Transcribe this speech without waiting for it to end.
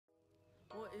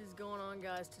What is going on,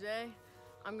 guys? Today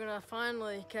I'm gonna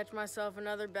finally catch myself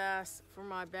another bass for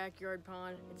my backyard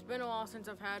pond. It's been a while since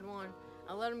I've had one.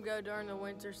 I let them go during the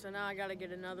winter, so now I gotta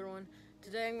get another one.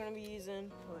 Today I'm gonna be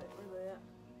using, where's they at?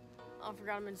 Oh, I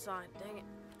forgot them inside, dang it.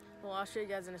 Well, I'll show you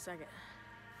guys in a second.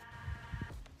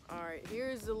 All right,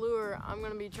 here's the lure I'm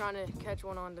gonna be trying to catch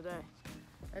one on today.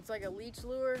 It's like a leech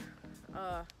lure.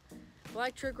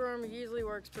 Black trick worm usually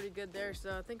works pretty good there,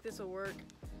 so I think this will work.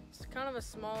 It's kind of a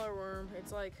smaller worm.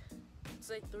 It's like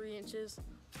 3 inches.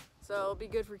 So it'll be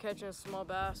good for catching a small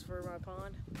bass for my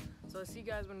pond. So I'll see you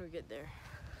guys when we get there.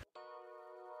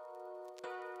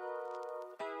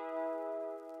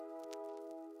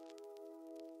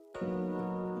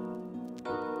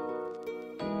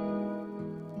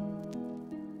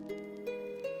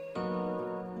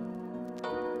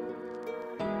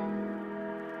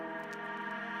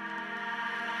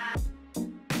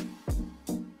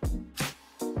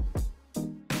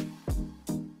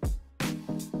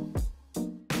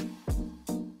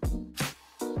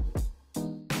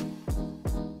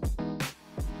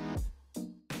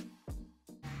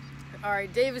 All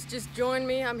right, Davis just joined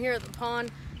me. I'm here at the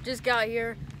pond. Just got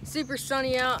here. Super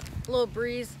sunny out, a little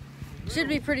breeze. Should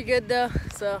be pretty good though.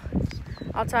 So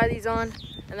I'll tie these on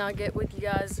and I'll get with you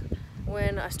guys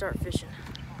when I start fishing.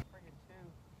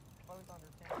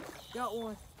 Got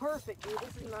one. Perfect, dude.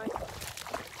 This is nice.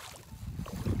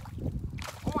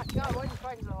 Oh my God, why are you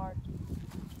fighting so hard?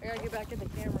 I gotta get back in the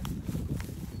camera.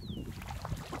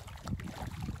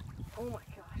 Oh my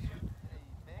gosh.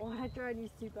 Well, I tried to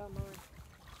use 2-pound line.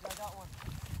 I got one.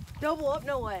 Double up?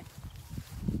 No way.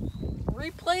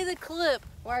 Replay the clip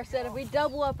where I said if we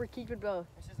double up, we're keeping both.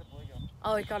 This is a bluegill.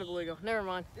 Oh, he caught a bluegill. Never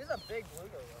mind. This is a big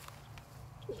bluegill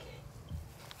though.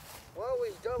 Whoa,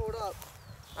 we doubled up.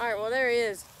 All right, well there he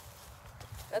is.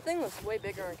 That thing looks way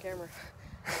bigger on camera.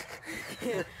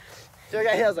 So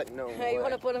I was like, no Hey, way. you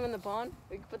want to put him in the pond?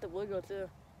 We can put the bluegill too.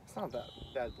 It's not that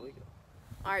bad bluegill.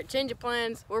 All right, change of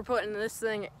plans. We're putting this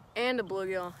thing and a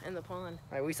bluegill in the pond.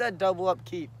 All right, we said double up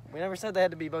keep. We never said they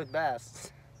had to be both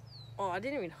bass. Oh, I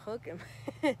didn't even hook him.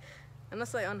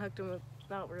 Unless I unhooked him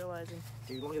without realizing.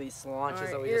 Dude, look at these launches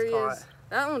Right, that we here just he caught. is.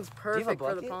 That one's perfect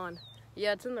for the bucket? pond.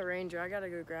 Yeah, it's in the Ranger. I gotta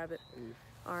go grab it. Ooh.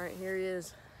 All right, here he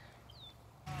is.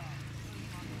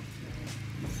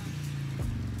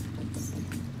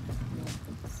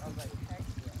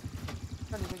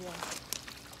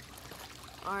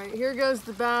 All right, here goes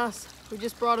the bass. We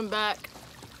just brought him back.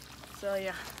 So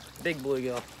yeah. Big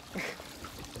bluegill.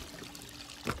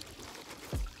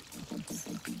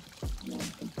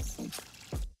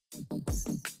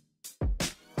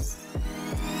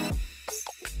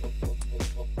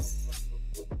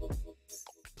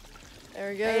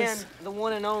 There he goes. And the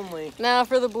one and only. Now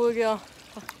for the bluegill.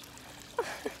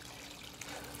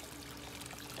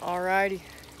 Alrighty.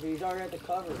 He's already at the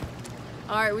cover.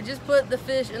 Alright, we just put the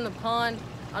fish in the pond.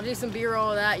 I'll do some B-roll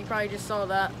of that. You probably just saw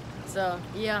that. So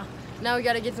yeah, now we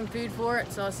gotta get some food for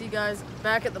it. So I'll see you guys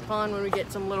back at the pond when we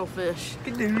get some little fish.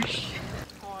 Kadoosh.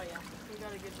 Oh yeah, we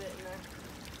got a good bit in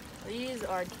there. These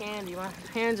are candy. My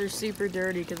hands are super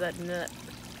dirty because that net.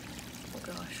 Oh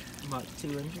gosh. About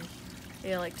 2 inches.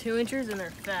 Yeah, like 2 inches and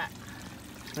they're fat.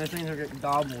 Those things are getting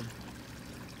gobbled.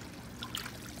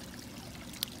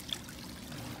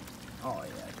 Oh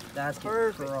yeah, that's getting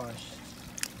Perfect. crushed.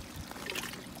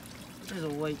 There's a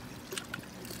weight.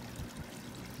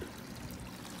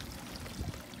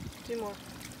 2 more.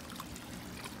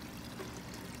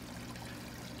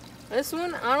 This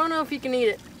one, I don't know if he can eat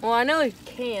it. Well, I know he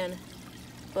can,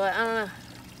 but I don't know.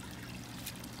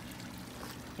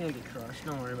 He'll get crushed,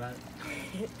 don't worry about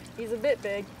it. He's a bit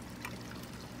big.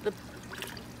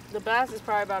 The bass is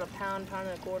probably about a pound, pound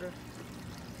and a quarter.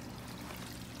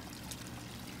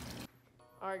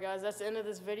 Alright guys, that's the end of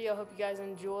this video. Hope you guys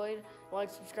enjoyed. Like,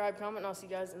 subscribe, comment, and I'll see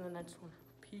you guys in the next one.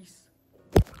 Peace.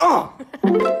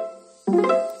 Oh!